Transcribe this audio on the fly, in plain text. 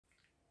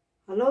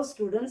Hello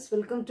students,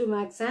 welcome to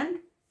Maths and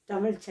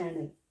Tamil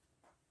channel.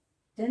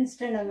 10th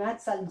standard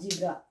Maths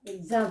Algebra.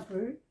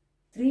 Example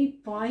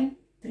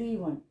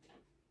 3.31.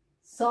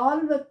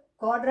 Solve a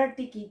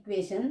quadratic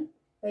equation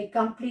by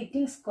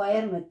completing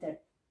square method.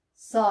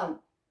 Solve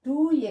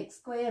 2x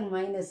square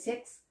minus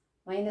x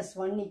minus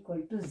 1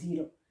 equal to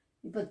 0.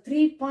 இப்போ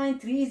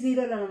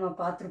 3.30 நம்ம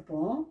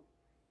பார்த்திருப்போம்.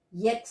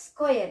 x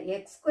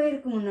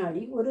square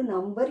முன்னாடி ஒரு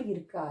number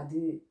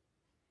இருக்காது.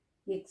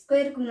 x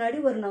square முன்னாடி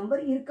ஒரு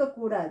number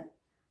இருக்கக்கூடாது.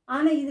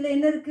 ஆனா இதுல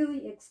என்ன இருக்கு?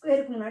 x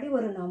square முன்னாடி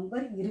ஒரு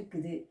நம்பர்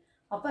இருக்குது.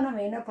 அப்ப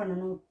நம்ம என்ன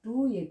பண்ணணும்?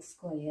 2x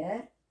square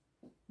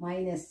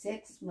minus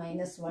x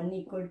minus 1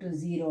 equal to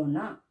 0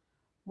 னா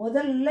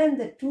முதல்ல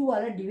இந்த 2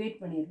 ஆல divide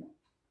பண்ணிரணும்.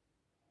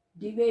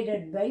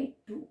 Divided by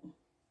 2.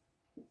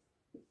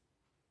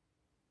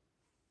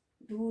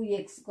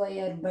 2x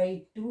square by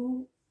 2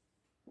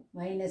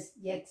 minus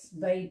x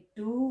by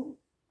 2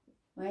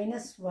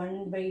 minus 1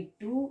 by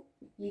 2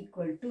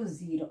 equal to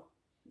 0.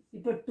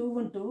 இப்போ 2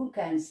 and 2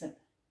 cancel.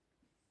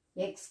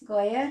 X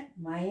square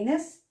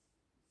minus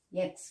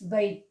x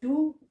by 2.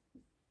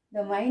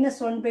 The minus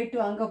 1 by 2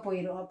 அங்க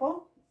போயிரும். அப்போ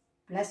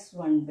plus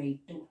 1 by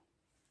 2.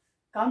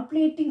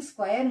 Completing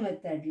square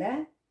methodல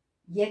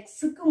x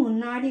க்கு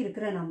முன்னாடி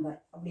இருக்கிற நம்பர்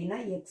அப்படின்னா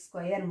x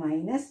square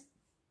minus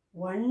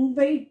 1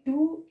 by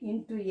 2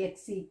 into x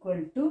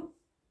equal to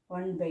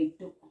 1 by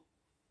 2.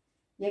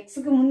 x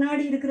க்கு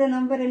முன்னாடி இருக்கிற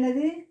நம்பர்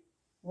என்னது?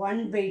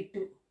 1 by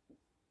 2.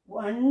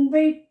 1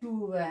 by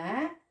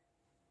 2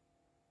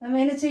 நம்ம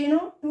என்ன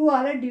செய்யணும்? 2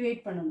 ஆல டிவைட்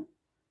பண்ணணும்.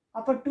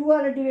 அப்ப 2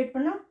 ஆல டிவைட்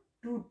பண்ணா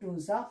 2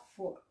 2s are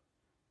 4.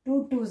 2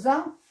 2s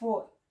are 4.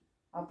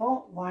 அப்போ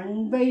 1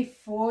 by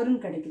 4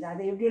 ன்னு கிடைக்குது.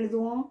 அதை எப்படி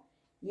எழுதுவோம்?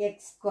 x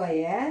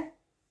square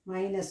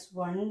minus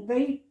 1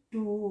 by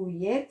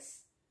 2x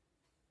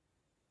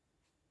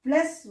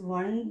plus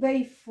 1 by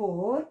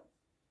 4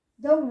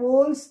 the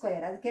whole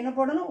square. அதுக்கு என்ன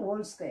போடணும்?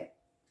 whole square.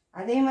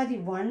 அதே மாதிரி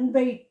 1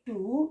 by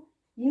 2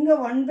 இங்க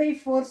 1 by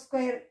 4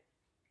 square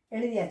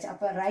எழுதியாச்சு.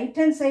 அப்ப ரைட்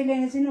ஹேண்ட் சைடுல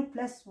என்ன செய்யணும்?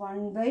 plus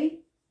 1 by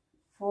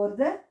 4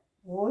 the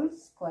whole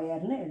square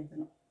ன்னு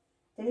எழுதணும்.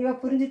 தெளிவா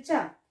புரிஞ்சுச்சா?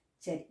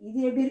 சரி, இது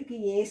எப்படி இருக்கு?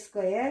 a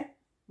square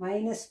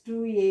minus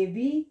 2ab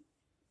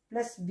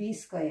plus b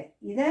square.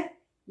 இத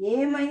a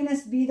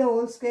minus b the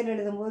whole square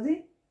எழுதும்போது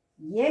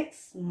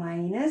x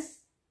minus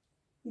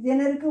இது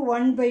என்ன இருக்கு?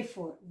 1 by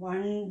 4.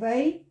 1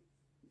 by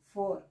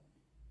 4.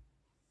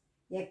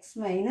 x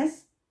minus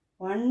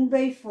 1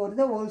 by 4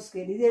 the whole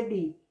square. இது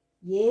எப்படி?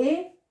 a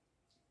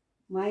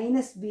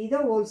minus b the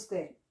whole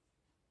square.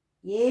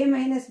 a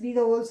minus b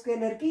the whole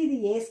square இருக்கு. இது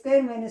a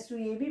square minus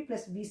 2ab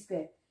plus b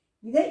square.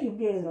 இதை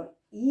இப்படி எழுதுறோம்.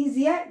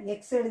 ஈஸியா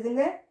x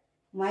எழுதுங்க.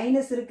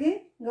 மைனஸ் இருக்கு.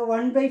 இங்க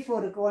 1 by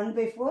 4 இருக்கு. 1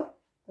 by 4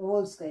 the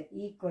whole square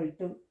equal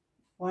to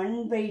 1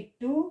 by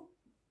 2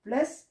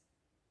 plus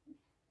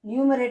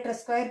numerator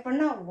square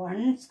பண்ணா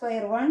 1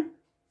 square 1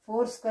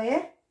 4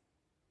 square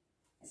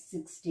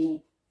 16.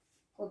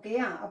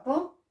 ஓகேயா? அப்போ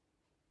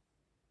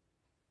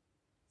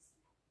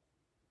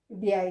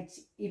இப்படி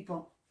ஆயிடுச்சு. இப்போ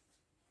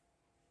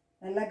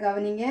நல்லா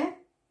கவனிங்க.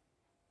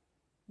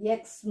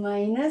 x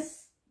minus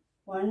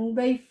 1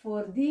 by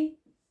 4 the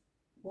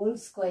whole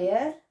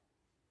square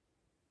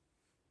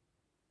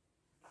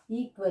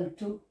equal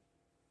to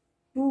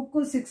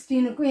 2க்கும்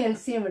 16க்கும்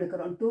LCM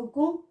எடுக்கிறோம்.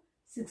 2க்கும்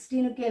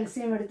 16க்கும்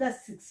LCM எடுத்தா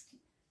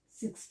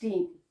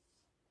 16.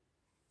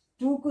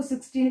 2க்கும்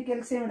 16க்கு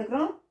LCM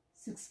எடுக்கிறோம்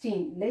 16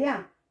 இல்லையா?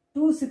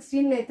 2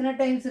 16ல எத்தனை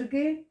டைம்ஸ்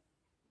இருக்கு?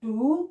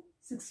 2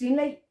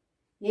 16ல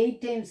 8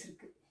 times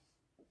இருக்கு.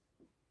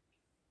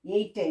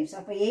 8 times.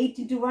 அப்ப 8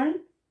 into 1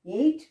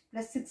 8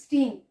 plus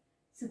 16.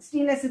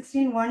 16ல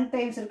 16 1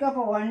 times இருக்கு.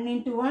 அப்ப 1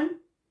 into 1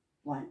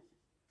 1.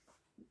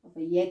 அப்ப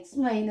x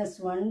minus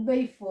 1 by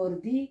 4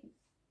 the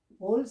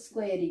whole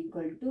square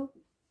equal to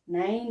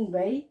 9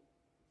 by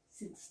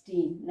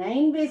 16.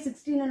 9 by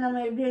 16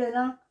 நம்ம எப்படி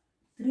எழுதலாம்?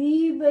 3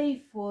 by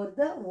 4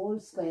 the whole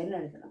square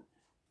எழுதலாம்.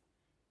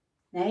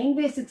 9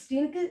 by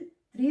 16க்கு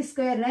 3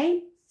 square 9,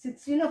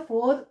 16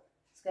 4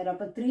 square.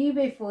 அப்ப 3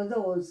 by 4 the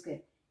whole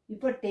square.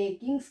 இப்போ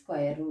taking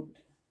square root.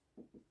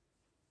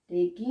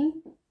 Taking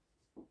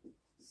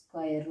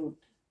square root.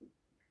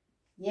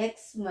 x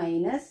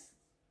minus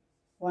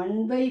 1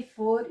 by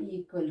 4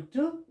 equal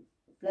to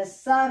plus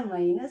or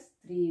minus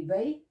 3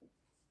 by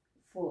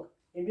 4.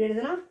 எப்படி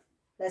எழுதலாம்?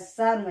 plus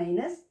or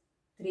minus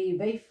 3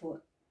 by 4.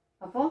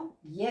 அப்போ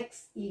x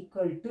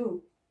equal to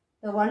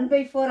the 1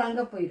 by 4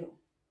 அங்க போயிடும்.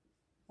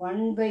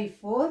 1 by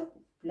 4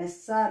 plus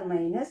or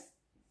minus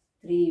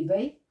 3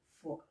 by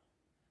 4.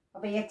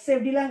 அப்ப x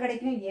எப்படிலாம்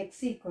கிடைக்கும்? x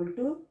equal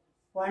to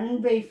 1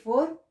 by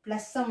 4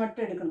 plus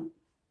மட்டும் எடுக்கணும்.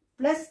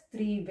 plus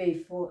 3 by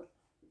 4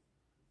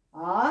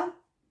 or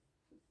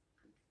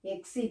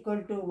x equal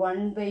to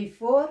 1 by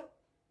 4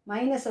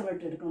 minus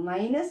மட்டும் எடுக்கணும்.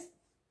 minus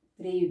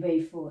 3 by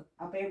 4.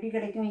 அப்ப எப்படி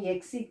கிடைக்கும்?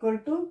 x equal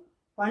to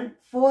 1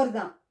 4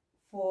 தான்.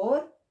 4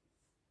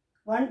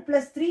 1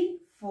 plus 3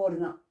 4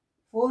 தான்.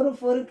 4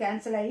 4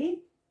 cancel ஆகி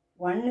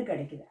 1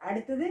 கிடைக்குது.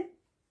 அடுத்தது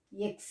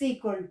x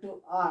equal to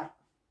r.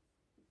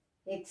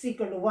 x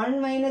equal to 1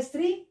 minus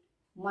 3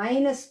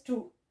 minus 2.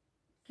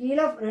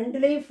 கீழே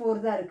ரெண்டுலேயும் 4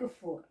 தான் இருக்கு.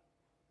 4.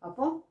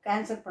 அப்போ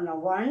கேன்சல்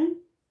பண்ணலாம். 1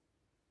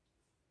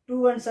 2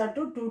 1s are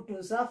 2 2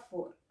 2s are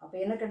 4. அப்போ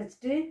என்ன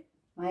கிடைச்சிட்டு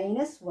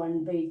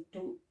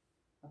 -1/2.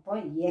 அப்போ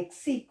x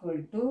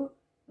ஈக்குவல் டு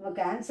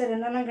நமக்கு ஆன்சர்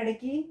என்னெல்லாம்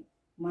கிடைக்கி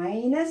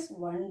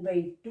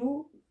 -1/2,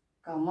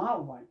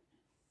 1.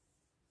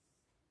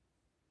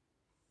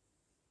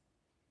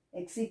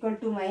 x equal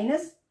to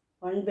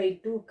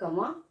 -1/2,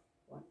 1.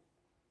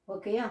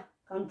 ஓகேயா?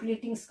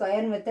 கம்ப்ளீட்டிங்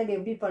ஸ்கொயர் மெத்தட்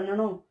எப்படி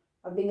பண்ணணும்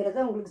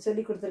அப்படிங்கிறத உங்களுக்கு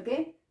சொல்லி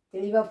கொடுத்துருக்கேன்.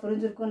 தெளிவாக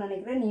புரிஞ்சிருக்கும்னு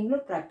நினைக்கிறேன்.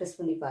 நீங்களும் ப்ராக்டிஸ்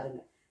பண்ணி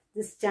பாருங்கள்.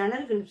 This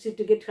channel helps you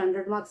to get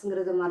 100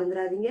 மார்க்ஸுங்கிறத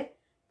மறந்துடாதீங்க.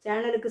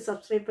 சேனலுக்கு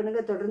சப்ஸ்கிரைப்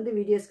பண்ணுங்கள். தொடர்ந்து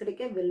வீடியோஸ்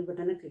கிடைக்க பெல்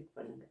பட்டனை கிளிக்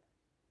பண்ணுங்கள்.